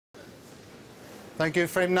Thank you.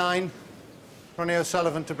 Frame 9. Ronnie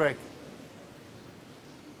O'Sullivan to break.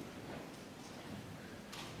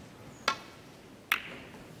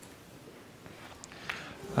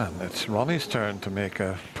 And it's Ronnie's turn to make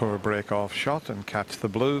a poor break-off shot and catch the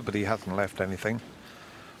blue, but he hasn't left anything.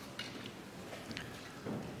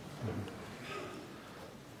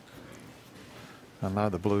 And now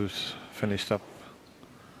the blue's finished up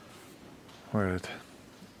where it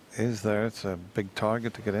is there. It's a big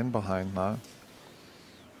target to get in behind now.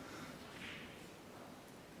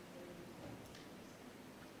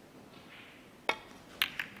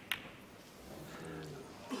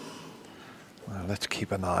 Well, let's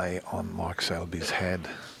keep an eye on Mark Selby's head.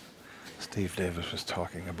 Steve Davis was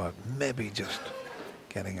talking about maybe just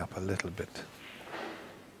getting up a little bit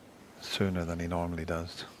sooner than he normally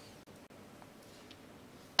does.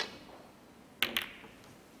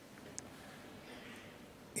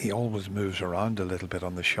 He always moves around a little bit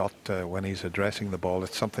on the shot when he's addressing the ball.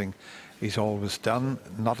 It's something he's always done,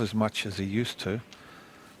 not as much as he used to.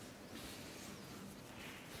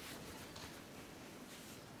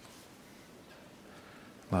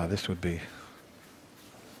 Now this would be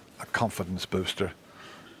a confidence booster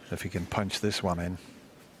if he can punch this one in.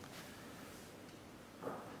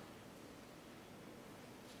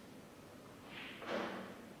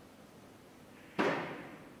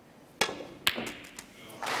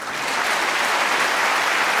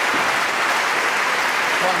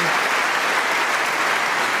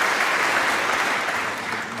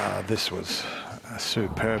 This was a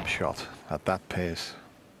superb shot at that pace.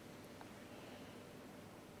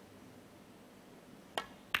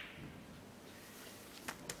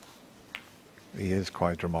 He is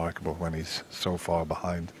quite remarkable when he's so far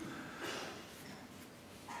behind.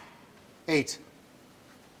 8.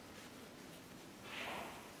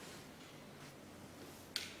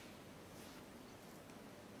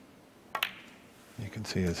 You can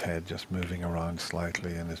see his head just moving around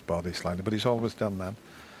slightly and his body slightly, but he's always done that.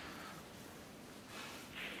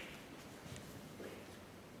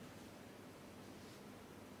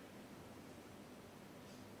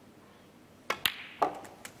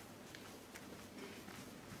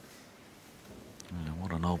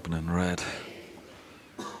 What an opening red.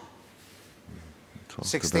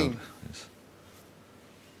 16. His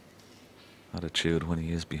attitude when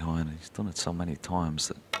he is behind. He's done it so many times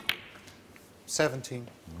that 17. it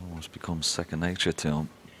almost becomes second nature to him.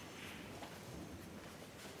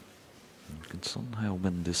 He can somehow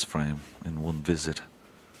win this frame in one visit.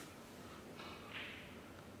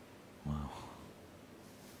 Wow.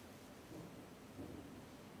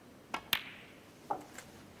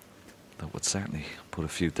 That would certainly put a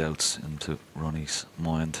few doubts into Ronnie's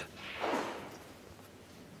mind.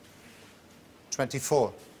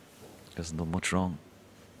 24. He hasn't done much wrong.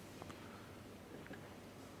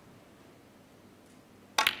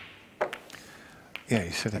 Yeah,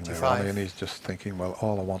 he's sitting 25. there, Ronnie, and he's just thinking, well,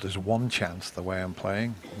 all I want is one chance the way I'm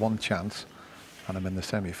playing, one chance, and I'm in the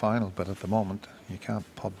semi-final. But at the moment, you can't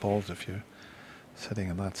pot balls if you're sitting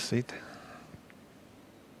in that seat.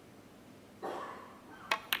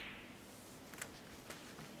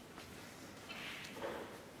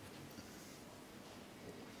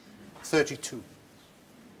 $32.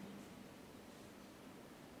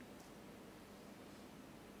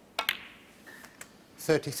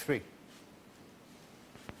 33.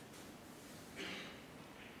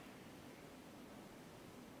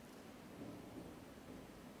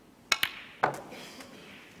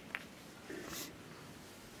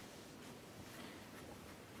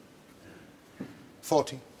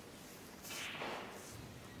 40.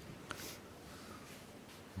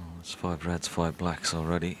 Well, it's 5 reds, 5 blacks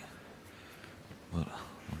already. But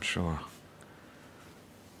I'm sure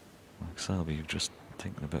Mark Selby, you're just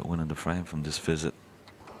thinking about winning the frame from this visit.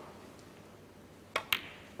 And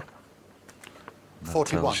that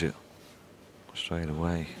 41. tells you straight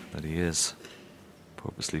away that he is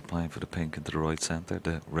purposely playing for the pink into the right centre.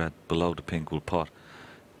 The red below the pink will pot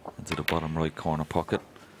into the bottom right corner pocket.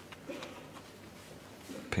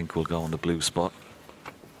 Pink will go in the blue spot.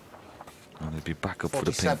 And he'll be back up 47. for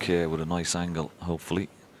the pink here with a nice angle, hopefully,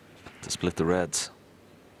 to split the reds.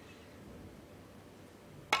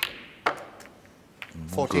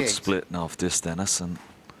 One good split now off this, Dennis, and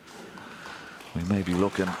we may be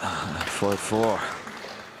looking at 5-4.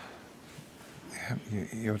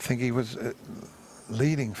 You would think he was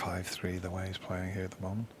leading 5-3 the way he's playing here at the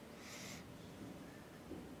moment.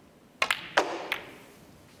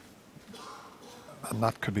 And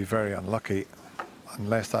that could be very unlucky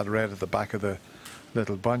unless that red at the back of the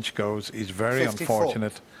little bunch goes. He's very 54.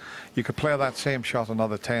 unfortunate. You could play that same shot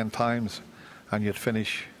another 10 times and you'd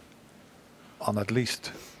finish on at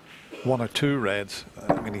least 1 or 2 reds.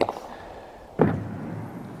 I mean,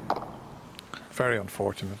 very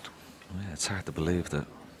unfortunate. Yeah, it's hard to believe that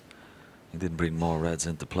he didn't bring more reds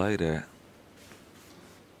into play there.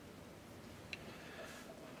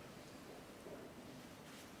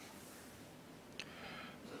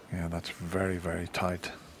 Yeah, that's very, very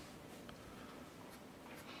tight.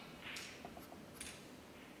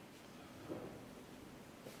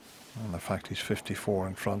 And the fact he's 54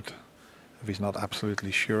 in front, if he's not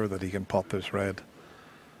absolutely sure that he can pot this red,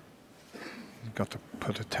 he's got to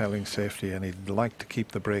put a telling safety, and he'd like to keep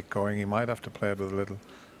the break going. He might have to play it with a little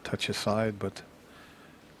touch aside, but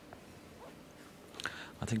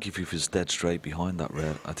I think if he was dead straight behind that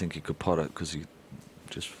red, I think he could pot it, because he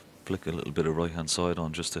just flick a little bit of right hand side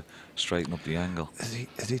on just to straighten up the angle. is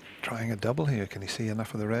he trying a double here? Can he see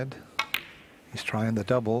enough of the red? He's trying the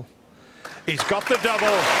double. He's got the double.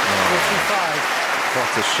 55.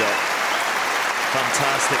 What a shot.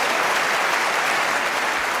 Fantastic.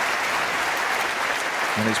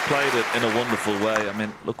 And he's played it in a wonderful way. I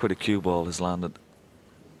mean, look where the cue ball has landed.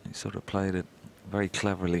 He sort of played it very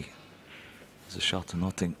cleverly as a shot to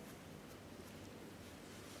nothing.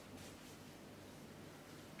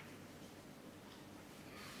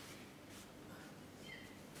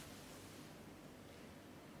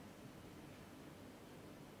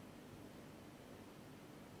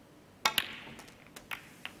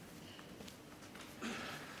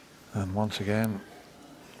 And once again,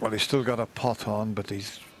 well, he's still got a pot on, but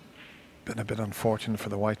he's been a bit unfortunate for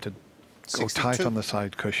the white to go 62. tight on the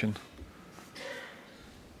side cushion.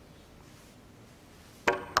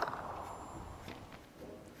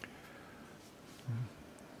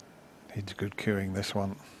 He's good cueing this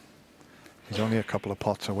one. He's only a couple of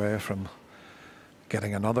pots away from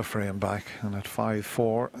getting another frame back, and at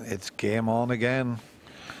 5-4, it's game on again.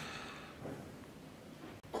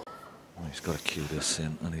 He's got to cue this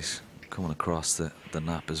in, and he's coming across the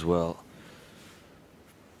nap as well.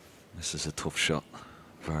 This is a tough shot.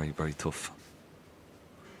 Very, very tough.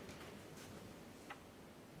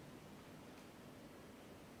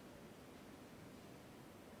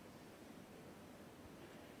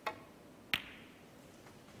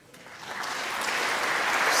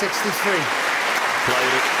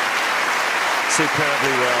 Played it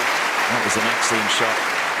superbly well. That was an excellent shot.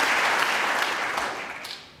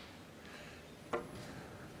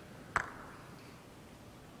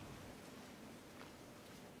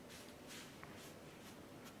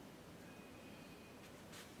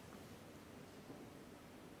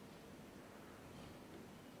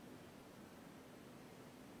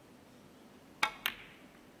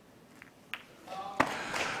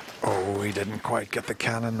 Oh, he didn't quite get the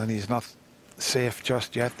cannon, and he's not safe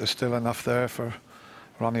just yet. There's still enough there for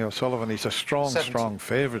Ronnie O'Sullivan. He's a strong, 70. strong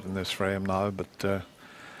favourite in this frame now, but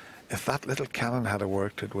if that little cannon had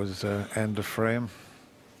worked, it was end of frame.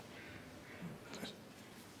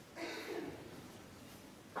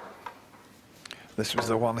 This was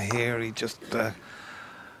the one here. He just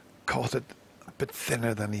caught it a bit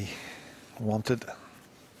thinner than he wanted.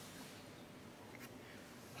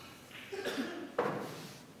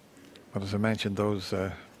 But as I mentioned, those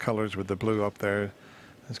colours with the blue up there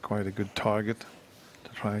is quite a good target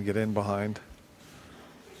to try and get in behind.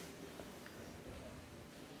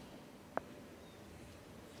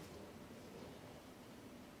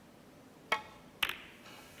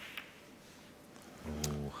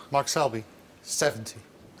 Mark Selby, 70.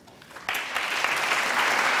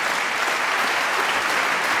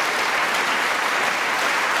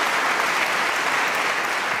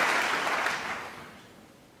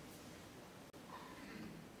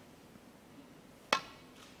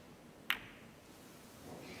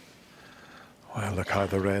 Well, look how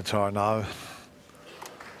the reds are now.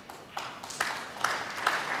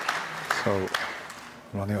 So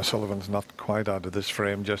Ronnie O'Sullivan's not quite out of this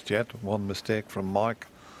frame just yet. One mistake from Mark,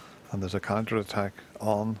 and there's a counter-attack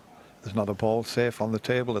on. There's not a ball safe on the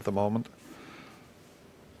table at the moment.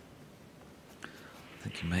 I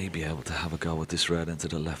think he may be able to have a go with this red into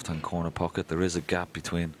the left-hand corner pocket. There is a gap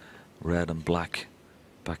between red and black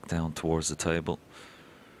back down towards the table.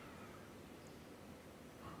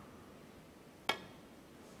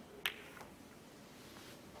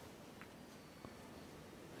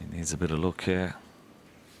 He needs a bit of luck here.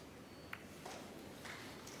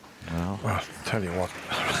 Well, I'll tell you what,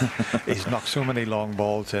 he's knocked so many long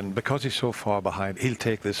balls in. Because he's so far behind, he'll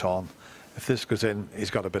take this on. If this goes in, he's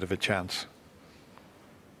got a bit of a chance.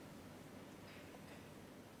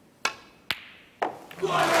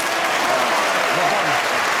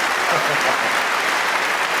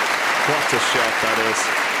 what a shot that is.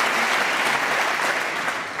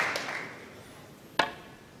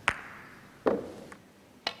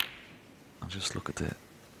 just look at the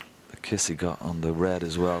kiss he got on the red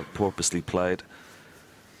as well. Purposely played.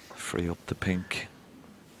 Free up the pink.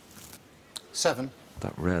 7.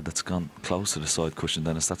 That red that's gone close to the side cushion,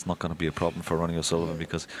 Dennis, that's not going to be a problem for Ronnie O'Sullivan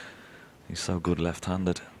because he's so good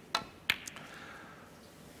left-handed.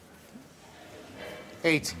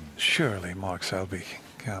 8. Surely Mark Selby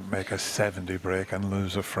can't make a 70 break and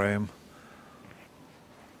lose a frame.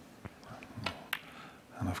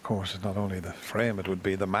 And of course, it's not only the frame, it would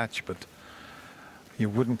be the match, but you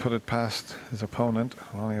wouldn't put it past his opponent.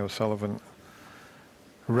 Ronnie O'Sullivan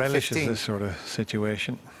relishes 15. this sort of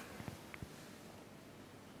situation.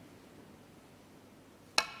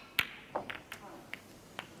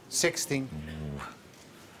 $16.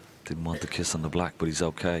 Didn't want the kiss on the black, but he's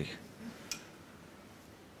okay.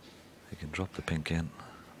 He can drop the pink in.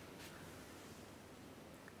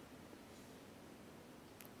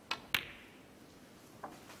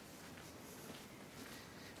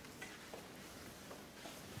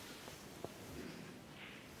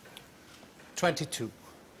 $22.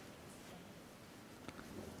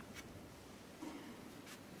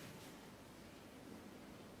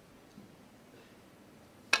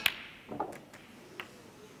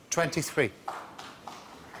 $23.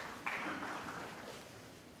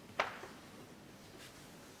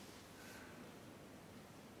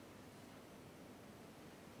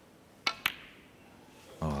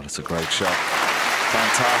 Oh, that's a great shot.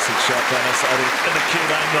 Fantastic shot, Dennis. At an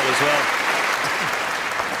acute angle as well.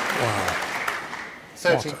 Wow.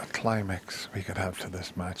 30. What a climax we could have to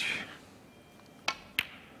this match.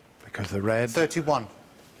 Because the red 31.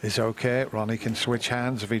 is okay. Ronnie can switch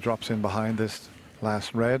hands if he drops in behind this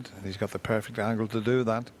last red, and he's got the perfect angle to do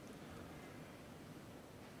that.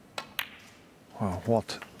 Wow,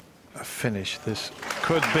 what a finish this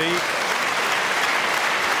could be.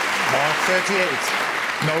 Mark 38.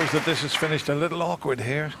 Knows that this is finished a little awkward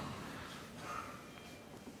here.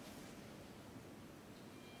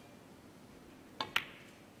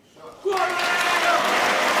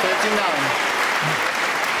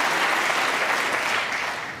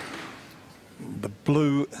 The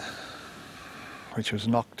blue, which was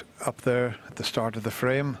knocked up there at the start of the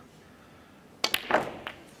frame,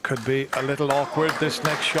 could be a little awkward. This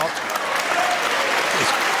next shot is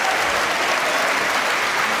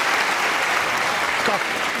got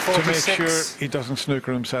to make 46. sure he doesn't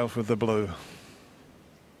snooker himself with the blue.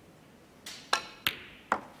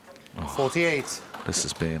 48. This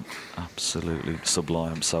has been absolutely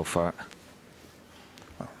sublime so far.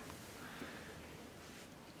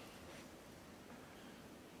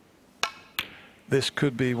 This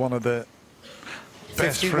could be one of the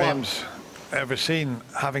best 51. frames ever seen.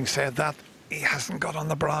 Having said that, he hasn't got on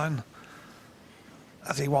the brown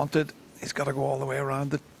as he wanted. He's got to go all the way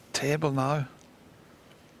around the table now.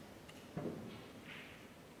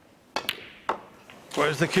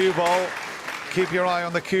 Where's the cue ball? Keep your eye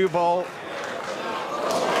on the cue ball. 55.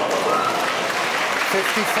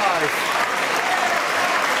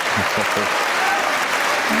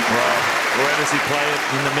 Well, where does he play it?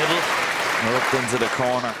 In the middle or up into the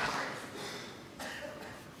corner?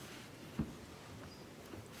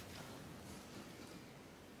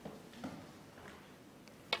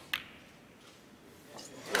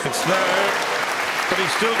 It's there, but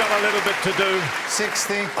he's still got a little bit to do.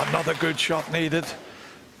 60. Another good shot needed.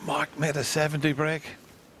 Mark made a 70 break.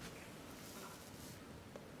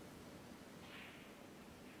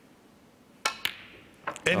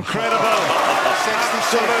 Incredible. 66.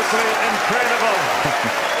 Absolutely incredible.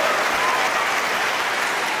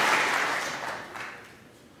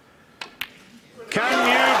 Can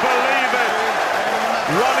you believe it?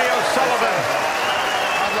 Ronnie O'Sullivan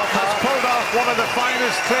has pulled off one of the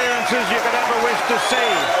finest clearances you could ever wish to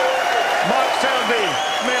see. Mark Selby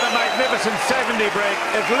made a magnificent 70 break.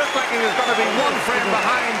 It looked like he was going to be one frame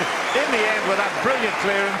behind in the end with that brilliant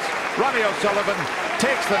clearance. Ronnie O'Sullivan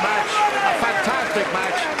takes the match. A fantastic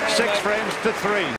match. 6 frames to 3.